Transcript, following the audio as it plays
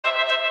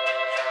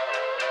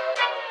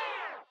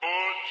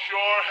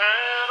your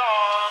head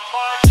on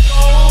my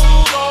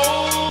shoulder.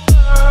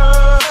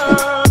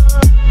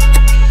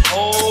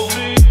 Hold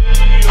me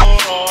in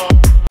your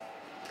arms.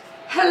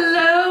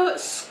 Hello,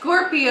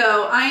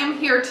 Scorpio. I am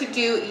here to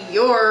do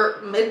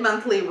your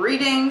mid-monthly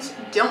readings.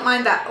 Don't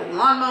mind that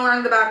lawnmower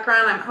in the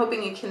background. I'm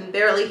hoping you can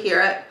barely hear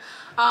it.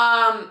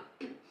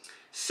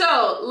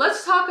 So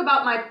let's talk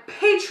about my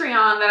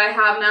Patreon that I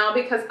have now,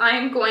 because I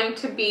am going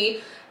to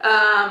be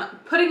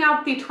putting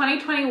out the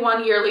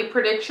 2021 yearly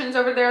predictions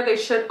over there. They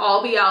should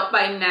all be out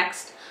by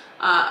next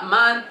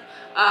month.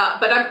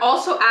 But I'm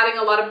also adding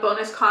a lot of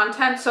bonus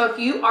content. So if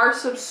you are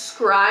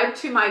subscribed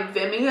to my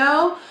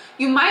Vimeo,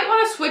 you might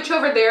want to switch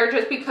over there,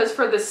 just because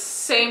for the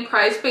same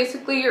price,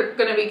 basically, you're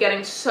going to be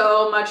getting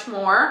so much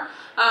more.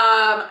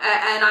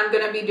 And I'm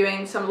going to be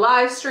doing some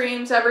live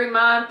streams every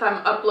month.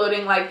 I'm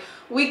uploading like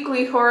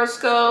weekly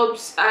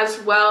horoscopes as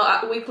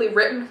well, weekly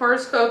written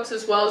horoscopes,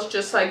 as well as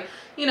just like,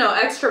 you know,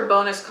 extra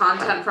bonus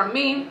content from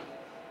me.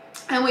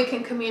 And we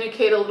can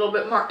communicate a little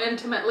bit more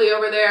intimately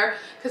over there,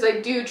 because I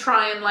do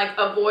try and like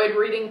avoid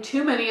reading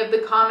too many of the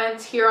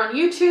comments here on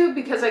YouTube,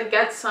 because I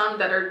get some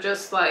that are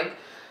just like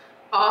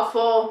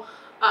awful.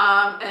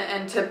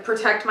 And to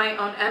protect my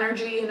own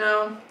energy, you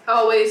know,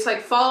 always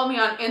like follow me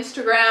on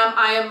Instagram.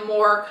 I am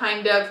more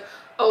kind of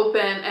open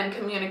and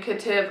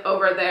communicative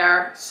over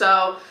there.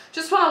 So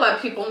just want to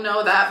let people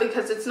know that,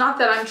 because it's not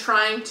that I'm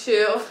trying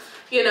to,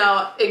 you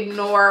know,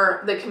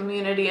 ignore the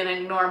community and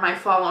ignore my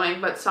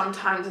following, but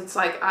sometimes it's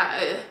like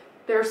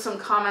there's some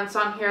comments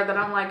on here that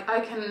I'm like,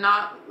 I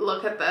cannot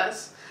look at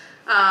this.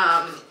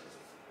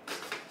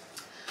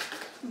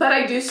 But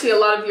I do see a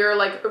lot of your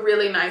like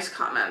really nice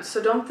comments,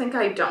 so don't think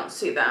I don't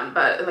see them,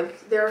 but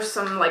like there are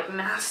some like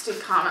nasty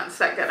comments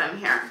that get in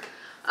here.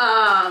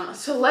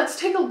 So let's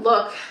take a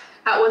look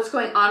at what's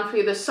going on for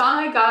you. The song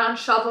I got on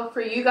shuffle for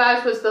you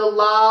guys was the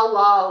La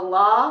La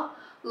La,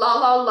 La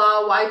La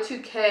La,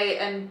 Y2K,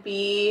 and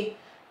BBNO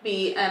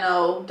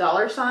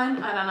 $.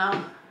 I don't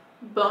know.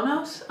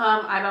 Bonos?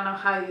 I don't know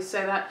how you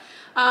say that.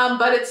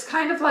 But it's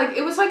kind of like,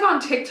 it was like on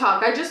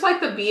TikTok. I just like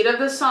the beat of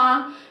the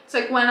song. It's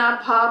like when I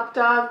popped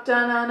off,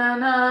 da na na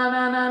na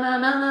na na na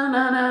na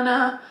na na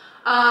na.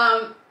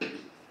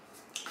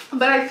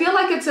 But I feel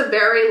like it's a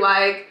very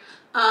like,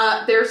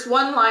 there's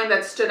one line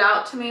that stood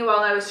out to me while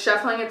I was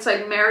shuffling. It's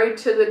like married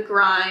to the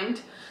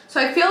grind. So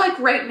I feel like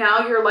right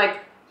now you're like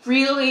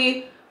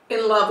really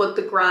in love with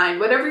the grind.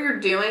 Whatever you're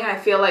doing, I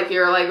feel like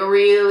you're like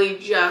really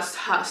just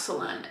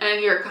hustling,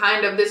 and you're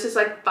kind of, this is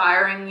like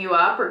firing you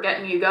up or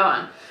getting you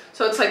going.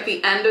 So it's like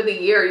the end of the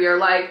year. You're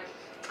like,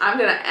 I'm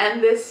going to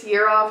end this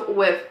year off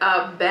with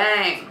a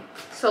bang.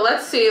 So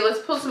let's see. Let's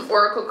pull some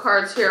oracle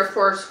cards here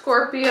for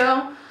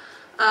Scorpio.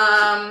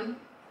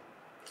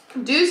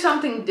 Do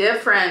something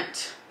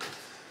different.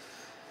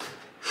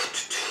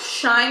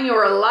 Shine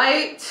your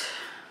light.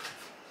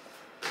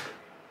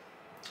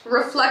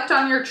 Reflect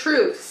on your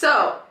truth.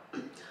 So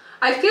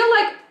I feel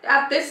like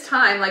at this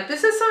time, like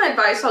this is some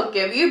advice I'll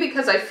give you,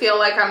 because I feel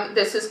like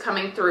this is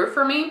coming through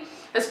for me,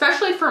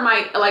 especially for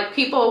my like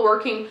people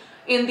working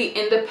in the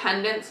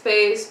independent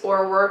space,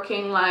 or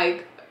working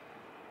like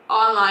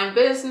online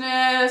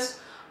business,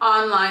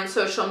 online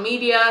social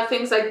media,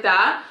 things like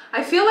that.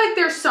 I feel like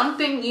there's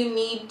something you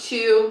need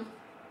to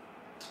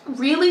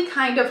really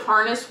kind of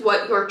harness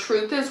what your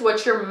truth is,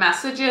 what your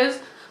message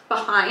is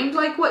behind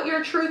like what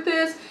your truth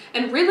is,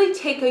 and really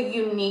take a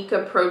unique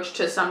approach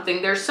to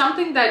something. There's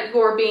something that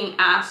you're being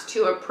asked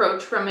to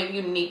approach from a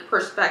unique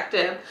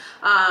perspective,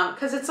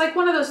 because it's like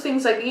one of those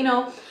things like, you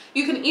know,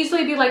 you can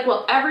easily be like,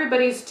 well,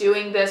 everybody's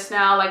doing this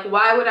now, like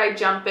why would I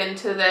jump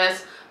into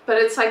this? But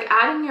it's like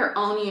adding your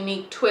own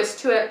unique twist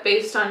to it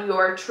based on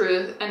your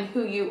truth and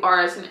who you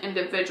are as an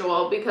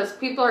individual, because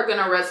people are going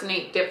to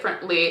resonate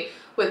differently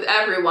with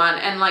everyone,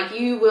 and like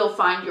you will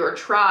find your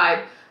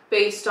tribe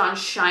based on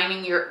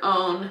shining your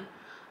own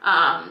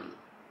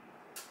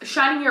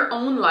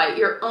light,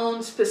 your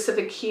own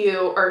specific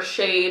hue or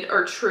shade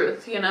or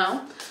truth, you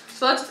know.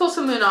 So let's pull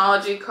some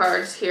Moonology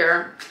cards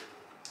here.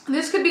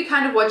 This could be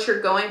kind of what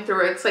you're going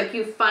through. It's like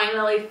you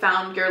finally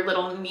found your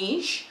little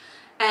niche,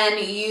 and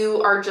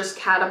you are just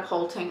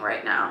catapulting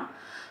right now.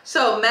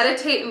 So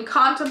meditate and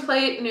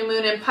contemplate. New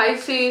moon in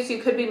Pisces. You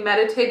could be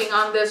meditating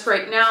on this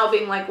right now,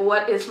 being like,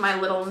 what is my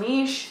little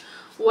niche?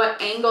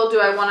 What angle do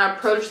I want to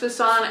approach this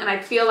on? And I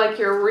feel like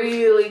you're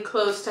really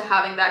close to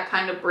having that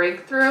kind of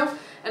breakthrough.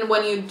 And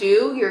when you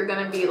do, you're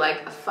going to be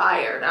like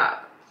fired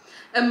up.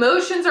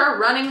 Emotions are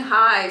running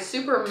high.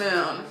 Super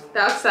moon.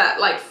 That's that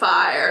like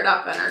fired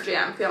up energy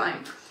I'm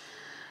feeling.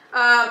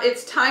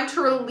 It's time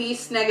to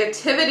release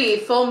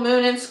negativity. Full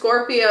moon in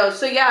Scorpio.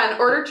 So yeah, in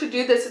order to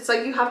do this, it's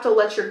like you have to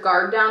let your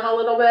guard down a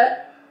little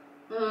bit.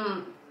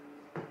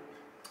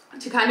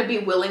 To kind of be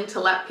willing to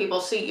let people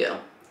see you.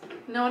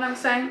 You know what I'm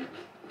saying?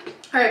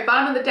 All right,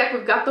 bottom of the deck,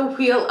 we've got the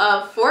Wheel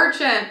of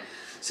Fortune.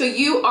 So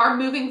you are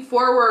moving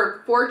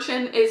forward.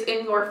 Fortune is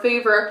in your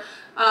favor.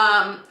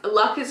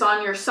 Luck is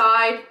on your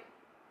side.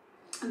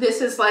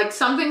 This is like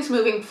something's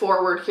moving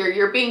forward here.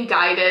 You're being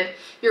guided.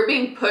 You're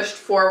being pushed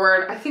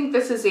forward. I think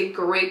this is a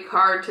great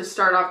card to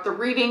start off the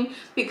reading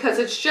because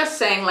it's just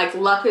saying like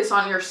luck is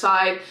on your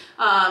side.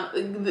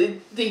 The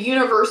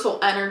universal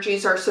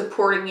energies are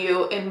supporting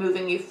you and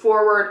moving you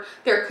forward.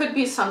 There could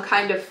be some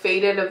kind of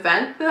fated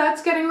event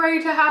that's getting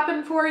ready to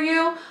happen for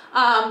you.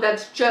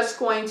 That's just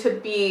going to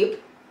be,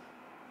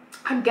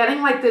 I'm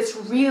getting like this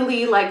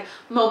really like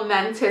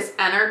momentous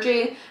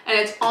energy, and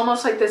it's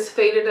almost like this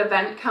fated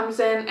event comes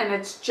in and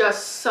it's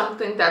just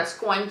something that's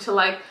going to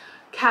like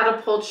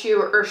catapult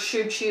you or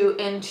shoot you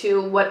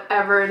into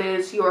whatever it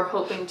is you're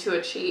hoping to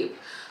achieve.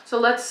 So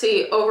let's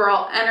see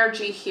overall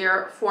energy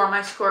here for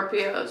my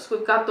Scorpios.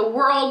 We've got the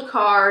World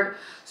card.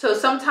 So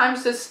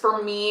sometimes this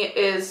for me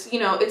is, you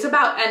know, it's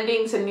about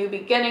endings and new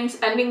beginnings,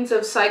 endings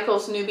of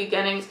cycles, new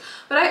beginnings.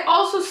 But I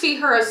also see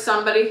her as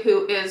somebody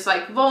who is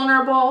like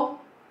vulnerable.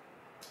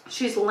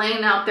 She's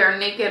laying out there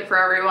naked for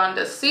everyone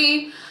to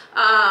see,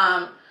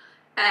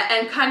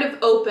 and kind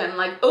of open,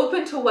 like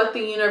open to what the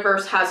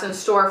universe has in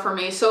store for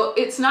me. So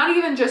it's not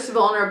even just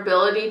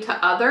vulnerability to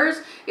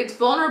others, it's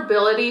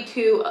vulnerability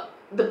to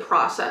the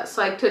process,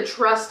 like to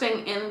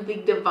trusting in the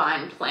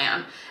divine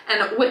plan.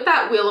 And with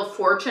that Wheel of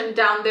Fortune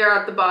down there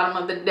at the bottom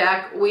of the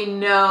deck, we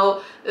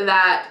know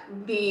that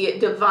the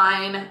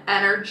divine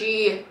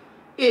energy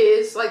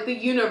is like the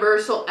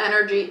universal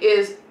energy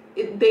is,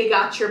 they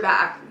got your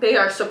back. They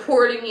are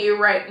supporting you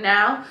right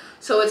now.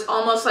 So it's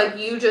almost like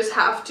you just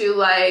have to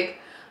like,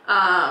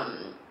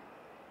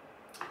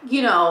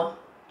 you know,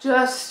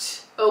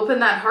 just open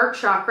that heart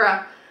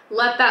chakra,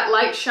 let that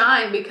light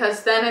shine,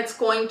 because then it's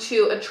going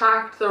to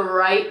attract the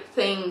right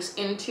things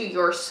into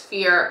your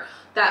sphere.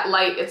 That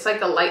light, it's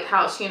like a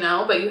lighthouse, you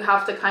know, but you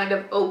have to kind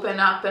of open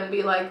up and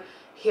be like,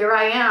 here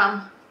I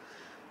am,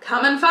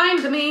 come and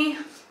find me.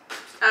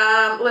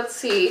 Let's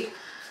see,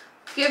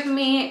 give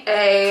me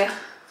a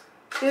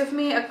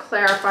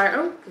clarifier.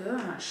 Oh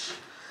gosh.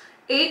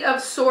 8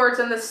 of Swords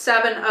and the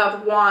 7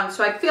 of Wands.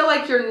 So I feel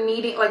like you're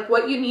needing, like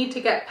what you need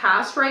to get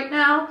past right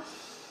now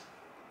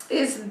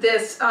is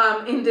this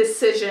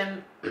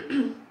indecision,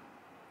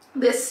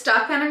 this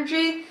stuck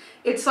energy.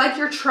 It's like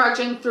you're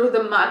trudging through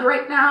the mud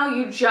right now.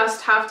 You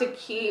just have to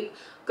keep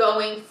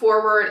going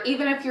forward,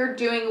 even if you're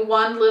doing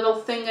one little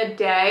thing a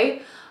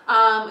day.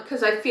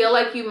 Because I feel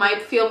like you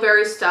might feel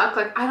very stuck.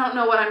 Like, I don't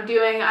know what I'm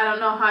doing. I don't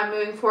know how I'm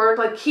moving forward.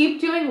 Like,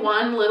 keep doing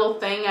one little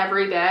thing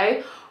every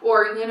day,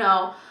 or, you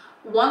know,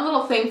 one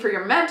little thing for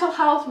your mental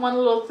health, one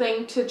little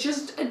thing to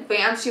just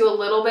advance you a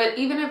little bit,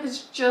 even if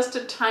it's just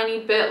a tiny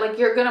bit. Like,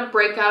 you're going to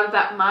break out of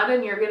that mud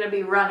and you're going to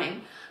be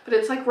running. But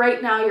it's like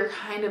right now you're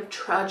kind of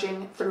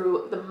trudging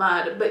through the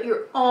mud, but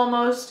you're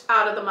almost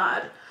out of the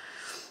mud.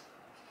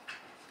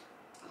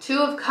 2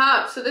 of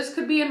Cups. So this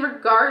could be in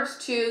regards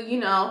to, you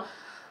know,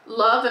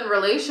 love and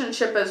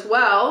relationship as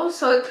well.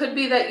 So it could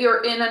be that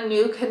you're in a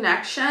new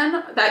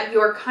connection that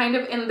you're kind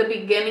of in the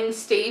beginning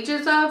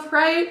stages of,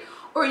 right?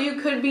 Or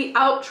you could be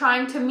out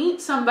trying to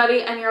meet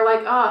somebody and you're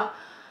like, oh,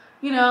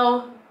 you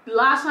know,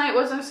 last night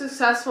wasn't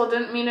successful,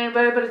 didn't meet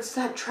anybody, but it's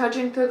that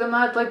trudging through the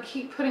mud. Like,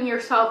 keep putting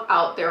yourself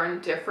out there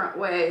in different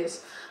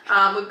ways.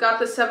 We've got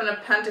the 7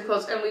 of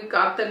Pentacles and we've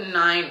got the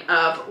 9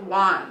 of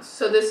Wands.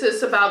 So this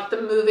is about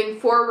the moving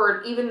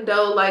forward, even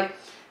though like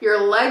your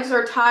legs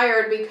are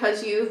tired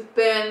because you've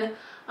been,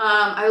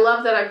 I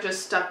love that I've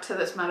just stuck to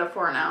this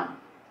metaphor now.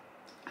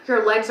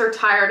 Your legs are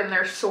tired and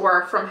they're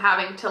sore from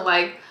having to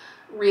like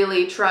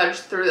really trudge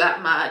through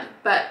that mud,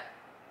 but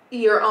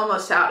you're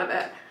almost out of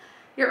it.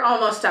 You're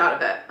almost out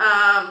of it.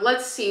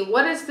 Let's see,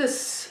 what is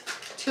this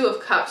 2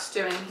 of Cups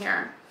doing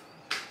here?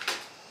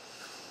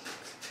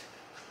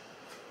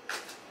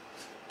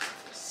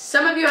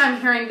 Some of you, I'm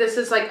hearing this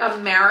is like a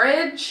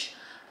marriage,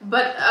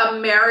 but a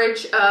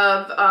marriage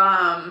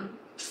of,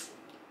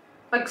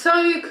 like some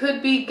of you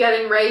could be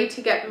getting ready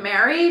to get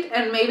married,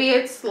 and maybe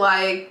it's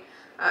like,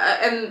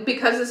 and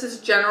because this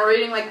is general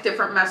reading, like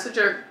different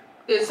messages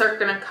are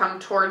going to come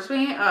towards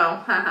me.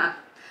 Oh, haha.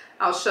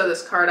 I'll show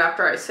this card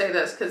after I say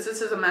this, because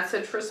this is a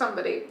message for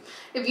somebody.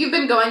 If you've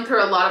been going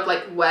through a lot of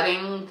like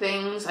wedding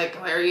things, like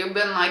where you've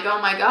been like,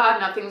 oh my God,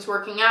 nothing's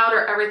working out,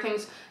 or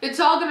it's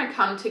all going to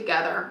come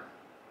together.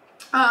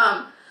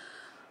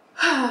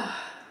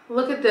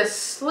 Look at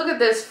this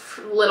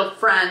little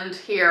friend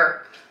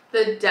here,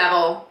 the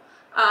Devil.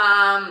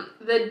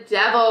 The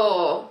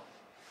Devil,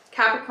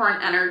 Capricorn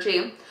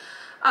energy.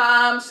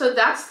 So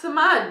that's the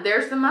mud.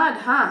 There's the mud,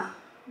 huh?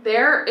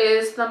 There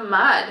is the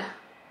mud.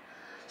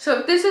 So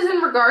if this is in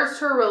regards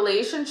to a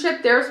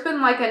relationship, there's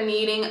been like a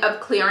needing of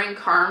clearing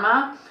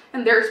karma,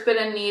 and there's been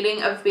a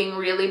needing of being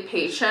really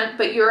patient,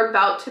 but you're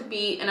about to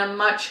be in a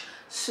much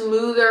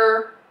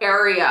smoother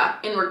area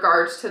in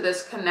regards to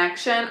this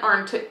connection,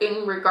 or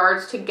in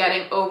regards to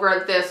getting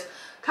over this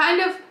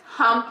kind of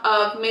hump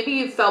of maybe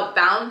you felt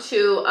bound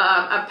to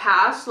a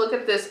past. Look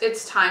at this.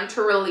 It's time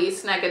to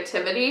release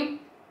negativity.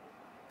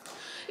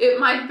 It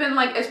might have been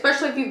like,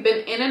 especially if you've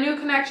been in a new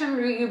connection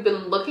or you've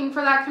been looking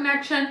for that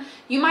connection,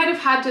 you might have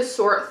had to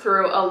sort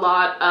through a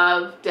lot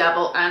of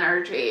devil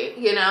energy.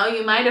 You know,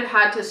 you might have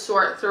had to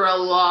sort through a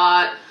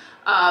lot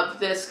of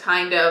this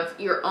kind of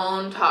your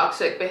own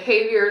toxic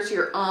behaviors,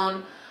 your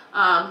own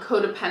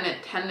codependent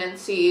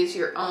tendencies,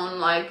 your own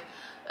like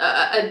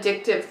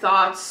addictive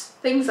thoughts,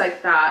 things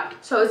like that.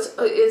 So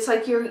it's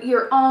like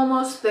you're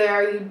almost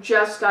there. You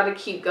just got to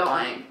keep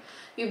going.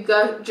 You've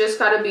just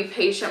got to be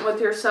patient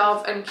with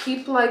yourself and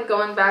keep like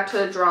going back to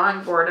the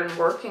drawing board and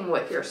working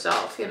with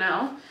yourself, you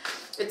know.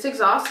 It's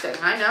exhausting,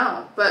 I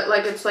know, but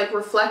like it's like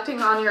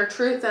reflecting on your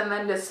truth and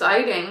then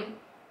deciding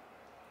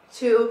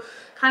to,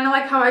 kind of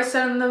like how I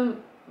said in the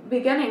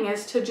beginning,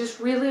 is to just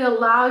really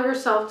allow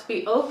yourself to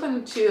be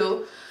open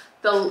to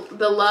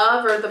the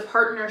love or the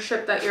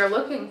partnership that you're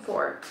looking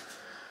for.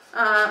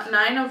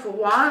 9 of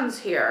Wands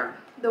here,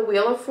 the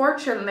Wheel of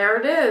Fortune, there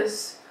it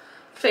is.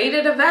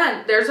 Fated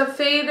event. There's a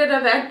fated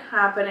event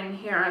happening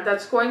here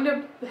that's going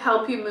to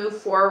help you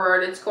move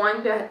forward. It's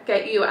going to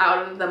get you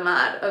out of the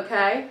mud,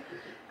 okay?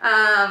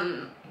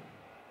 And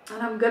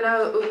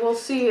we'll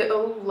see a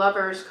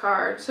Lover's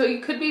card. So you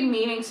could be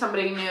meeting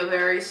somebody new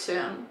very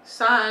soon.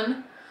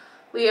 Sun,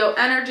 Leo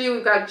energy.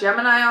 We've got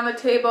Gemini on the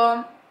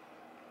table.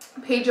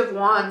 Page of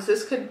Wands.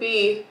 This could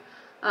be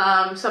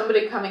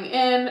somebody coming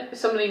in,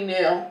 somebody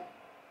new,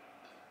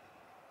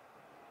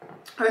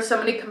 or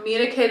somebody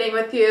communicating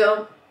with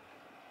you.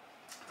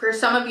 For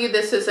some of you,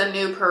 this is a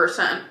new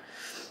person.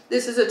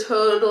 This is a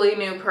totally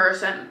new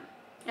person.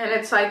 And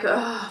it's like,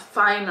 oh,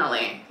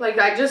 finally. Like,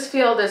 I just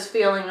feel this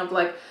feeling of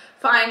like,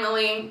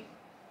 finally,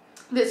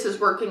 this is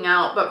working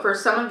out. But for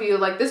some of you,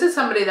 like, this is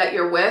somebody that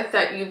you're with,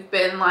 that you've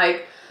been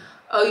like,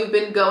 oh, you've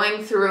been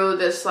going through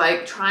this,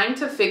 like, trying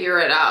to figure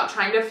it out,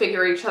 trying to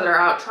figure each other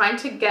out, trying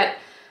to get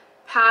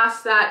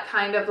past that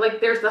kind of,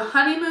 like, there's the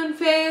honeymoon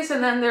phase,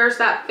 and then there's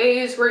that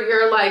phase where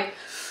you're like,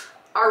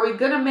 are we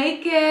gonna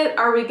make it?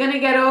 Are we gonna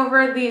get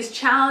over these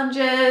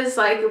challenges?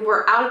 Like,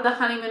 we're out of the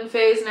honeymoon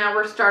phase now.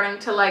 We're starting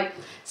to like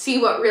see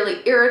what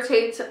really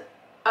irritates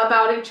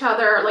about each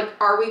other. Like,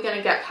 are we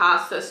gonna get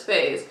past this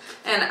phase?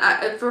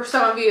 And for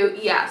some of you,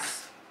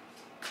 yes.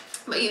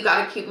 But you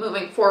gotta keep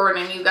moving forward,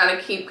 and you gotta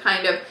keep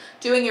kind of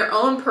doing your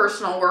own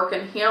personal work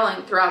and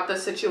healing throughout the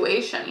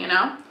situation, you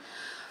know?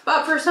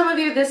 But for some of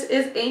you, this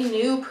is a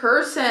new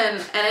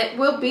person, and it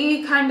will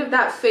be kind of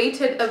that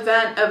fated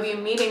event of you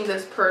meeting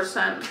this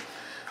person.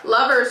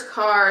 Lover's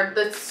card,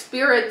 the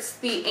spirits,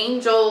 the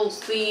angels,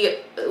 the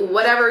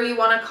whatever you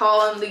want to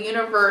call them, the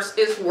universe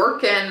is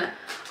working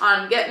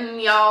on getting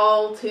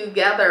y'all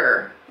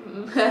together,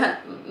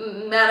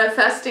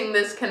 manifesting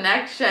this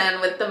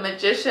connection with the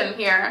Magician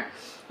here.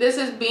 This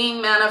is being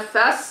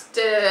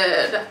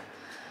manifested.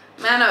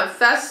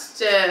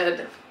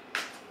 Manifested.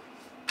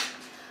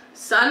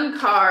 Sun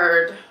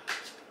card.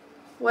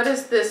 What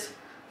is this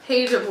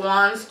Page of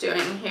Wands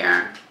doing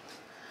here?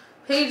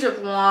 Page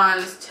of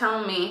Wands,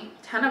 tell me.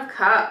 10 of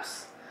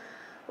Cups.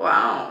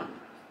 Wow.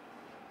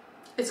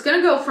 It's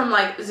going to go from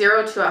like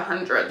 0 to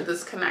 100,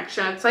 this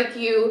connection. It's like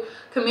you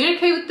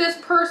communicate with this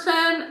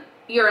person,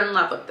 you're in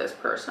love with this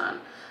person.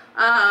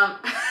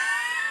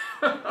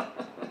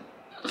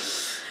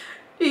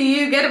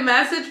 You get a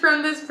message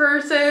from this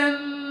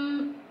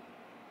person,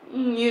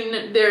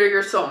 they're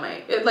your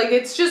soulmate.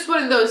 It's just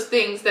one of those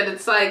things that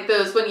it's like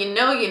those, when you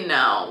know, you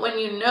know. When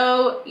you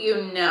know,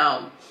 you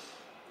know.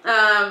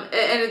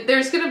 And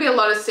there's going to be a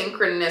lot of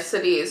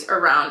synchronicities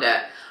around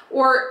it.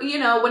 Or, you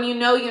know, when you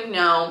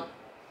know,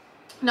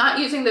 not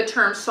using the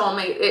term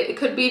soulmate, it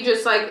could be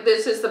just like,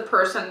 this is the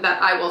person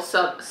that I will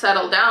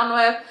settle down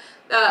with.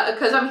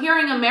 Because I'm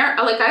hearing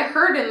like I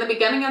heard in the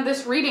beginning of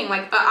this reading,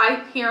 like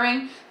I'm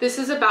hearing this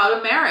is about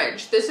a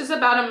marriage. This is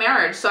about a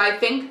marriage. So I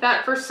think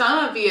that for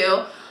some of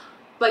you,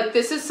 like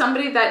this is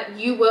somebody that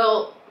you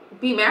will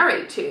be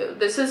married to.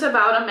 This is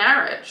about a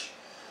marriage.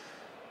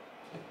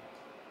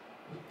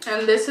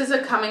 And this is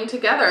a coming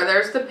together.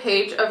 There's the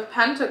Page of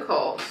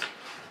Pentacles,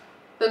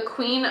 the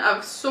Queen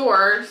of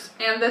Swords,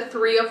 and the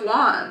 3 of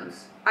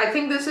Wands. I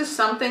think this is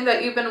something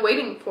that you've been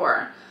waiting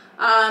for.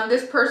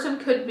 This person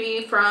could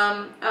be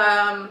from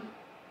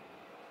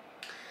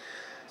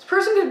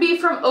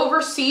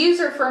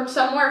overseas or from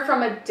somewhere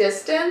from a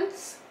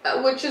distance,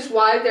 which is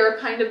why they're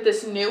kind of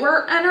this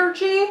newer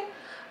energy.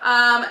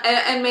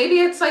 And maybe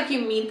it's like you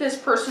meet this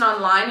person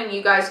online and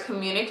you guys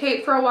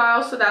communicate for a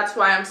while. So that's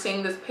why I'm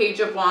seeing this Page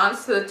of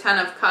Wands to the 10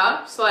 of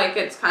Cups. Like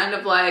it's kind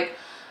of like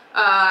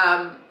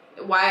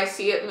why I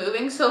see it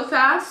moving so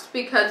fast,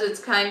 because it's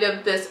kind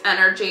of this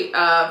energy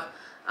of,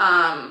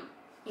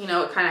 you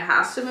know, it kind of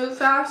has to move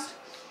fast.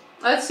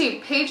 Let's see,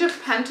 Page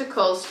of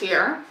Pentacles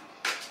here.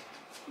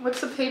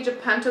 What's the Page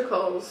of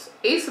Pentacles?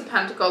 Ace of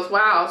Pentacles.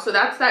 Wow. So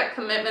that's that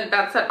commitment.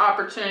 That's that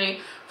opportunity.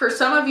 For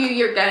some of you,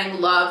 you're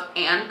getting love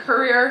and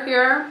career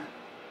here.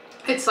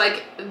 It's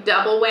like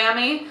double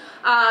whammy.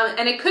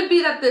 And it could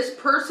be that this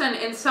person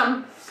in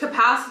some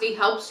capacity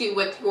helps you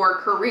with your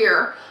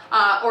career,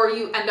 or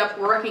you end up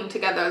working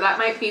together. That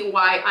might be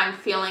why I'm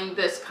feeling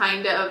this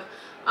kind of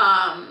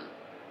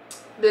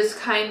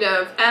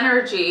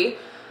energy.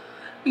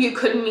 You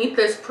could meet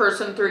this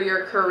person through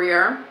your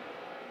career.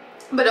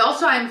 But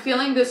also I'm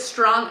feeling this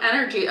strong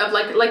energy of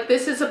like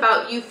this is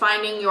about you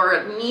finding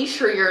your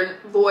niche or your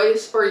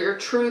voice or your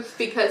truth,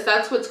 because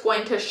that's what's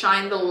going to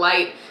shine the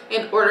light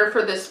in order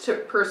for this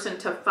person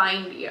to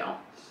find you.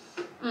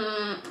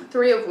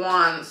 Three of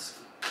Wands.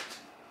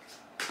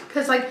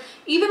 Because like,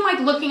 even like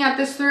looking at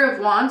this Three of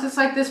Wands, it's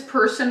like this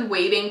person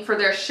waiting for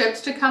their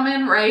ships to come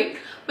in, right?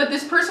 But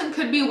this person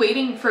could be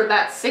waiting for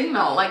that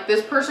signal. Like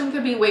this person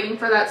could be waiting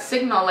for that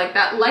signal, like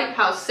that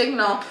lighthouse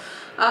signal,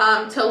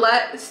 to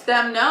let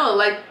them know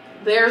like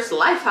there's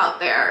life out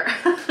there.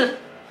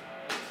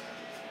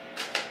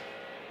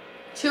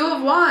 Two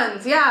of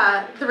Wands,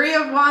 yeah. Three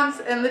of Wands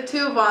and the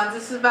Two of Wands.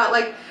 This is about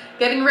like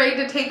getting ready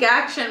to take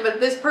action, but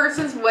this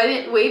person's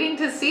waiting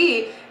to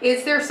see,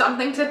 is there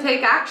something to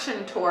take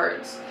action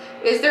towards?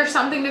 Is there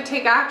something to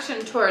take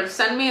action towards?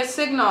 Send me a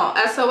signal,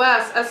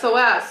 SOS,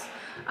 SOS.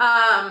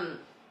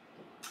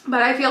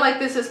 But I feel like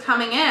this is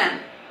coming in.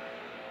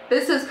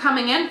 This is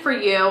coming in for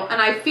you, and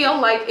I feel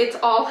like it's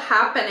all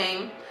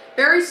happening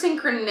very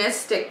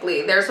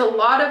synchronistically. There's a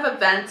lot of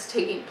events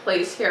taking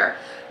place here.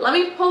 Let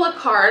me pull a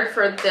card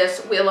for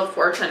this Wheel of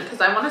Fortune,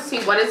 because I want to see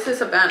what is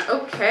this event.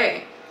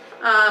 Okay.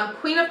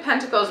 Queen of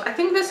Pentacles. I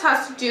think this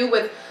has to do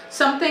with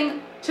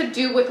something to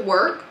do with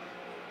work,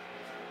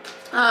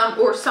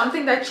 or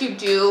something that you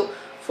do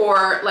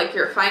for like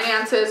your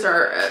finances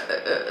or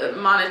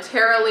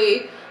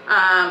monetarily.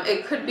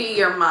 It could be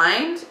your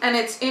mind. And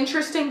it's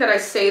interesting that I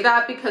say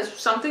that, because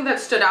something that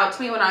stood out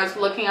to me when I was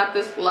looking at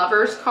this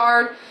Lovers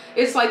card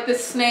is like the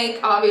snake.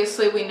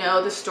 Obviously we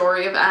know the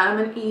story of Adam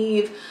and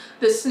Eve.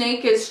 The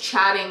snake is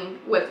chatting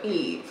with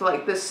Eve,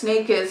 like the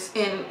snake is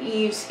in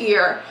Eve's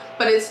ear,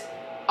 but it's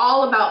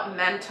all about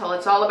mental,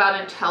 it's all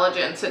about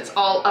intelligence, it's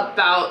all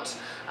about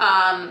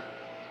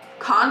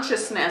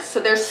consciousness. So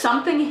there's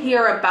something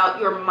here about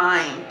your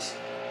mind,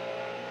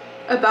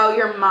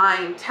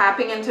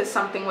 tapping into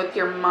something with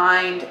your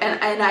mind.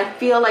 And I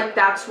feel like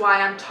that's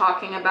why I'm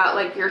talking about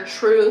like your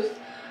truth.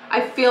 I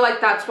feel like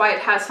that's why it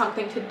has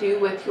something to do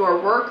with your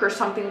work or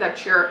something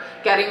that you're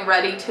getting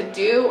ready to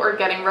do or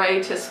getting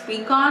ready to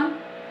speak on.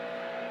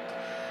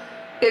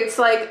 It's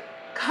like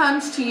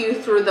comes to you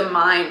through the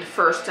mind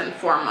first and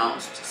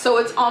foremost. So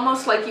it's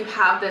almost like you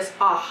have this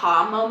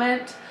aha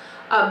moment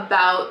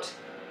about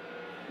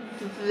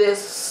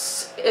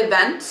this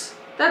event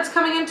that's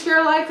coming into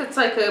your life. It's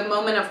like a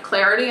moment of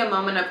clarity, a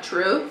moment of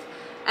truth,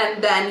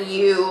 and then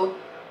you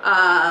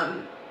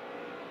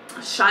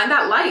shine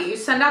that light, you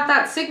send out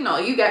that signal,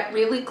 you get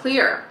really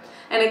clear.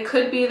 And it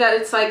could be that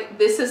it's like,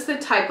 this is the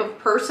type of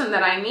person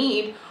that I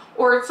need,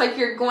 or it's like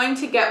you're going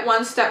to get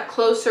one step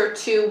closer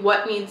to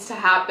what needs to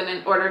happen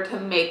in order to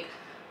make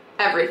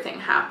everything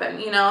happen.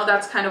 You know,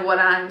 that's kind of what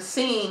I'm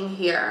seeing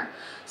here.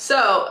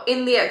 So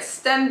in the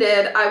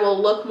extended, I will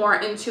look more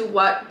into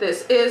what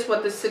this is,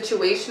 what the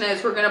situation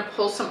is. We're going to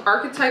pull some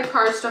archetype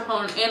cards to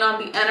hone in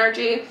on the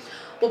energy.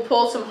 We'll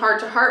pull some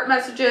heart-to-heart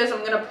messages. I'm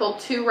going to pull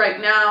two right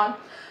now.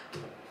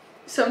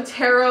 Some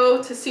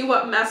tarot to see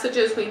what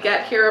messages we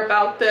get here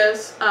about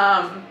this.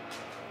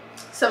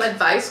 Some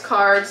advice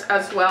cards,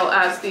 as well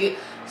as the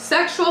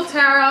sexual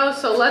tarot.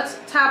 So let's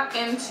tap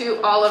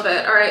into all of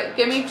it. All right,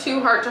 give me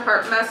two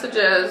heart-to-heart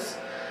messages.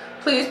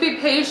 Please be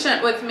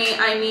patient with me.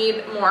 I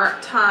need more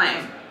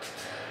time.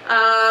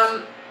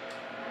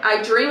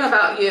 I dream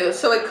about you.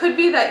 So it could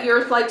be that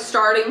you're like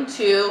starting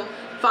to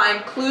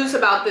find clues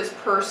about this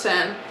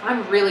person.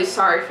 I'm really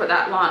sorry for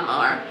that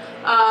lawnmower.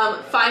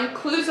 Find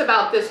clues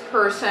about this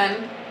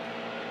person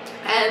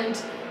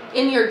and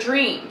in your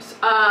dreams.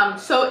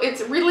 So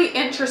it's really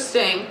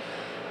interesting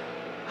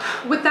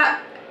with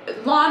that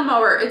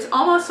lawnmower. It's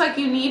almost like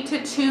you need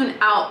to tune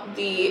out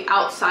the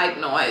outside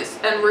noise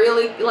and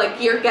really,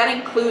 like, you're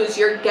getting clues,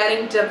 you're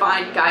getting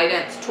divine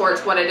guidance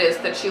towards what it is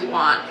that you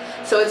want.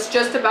 So it's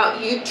just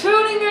about you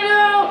tuning it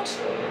out.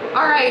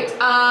 All right,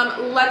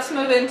 let's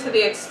move into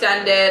the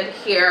extended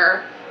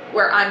here,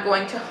 where I'm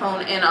going to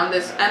hone in on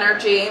this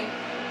energy.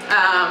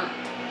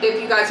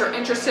 If you guys are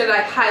interested,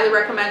 I highly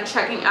recommend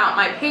checking out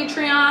my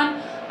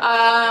Patreon.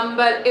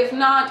 But if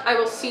not, I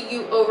will see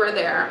you over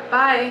there.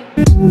 Bye.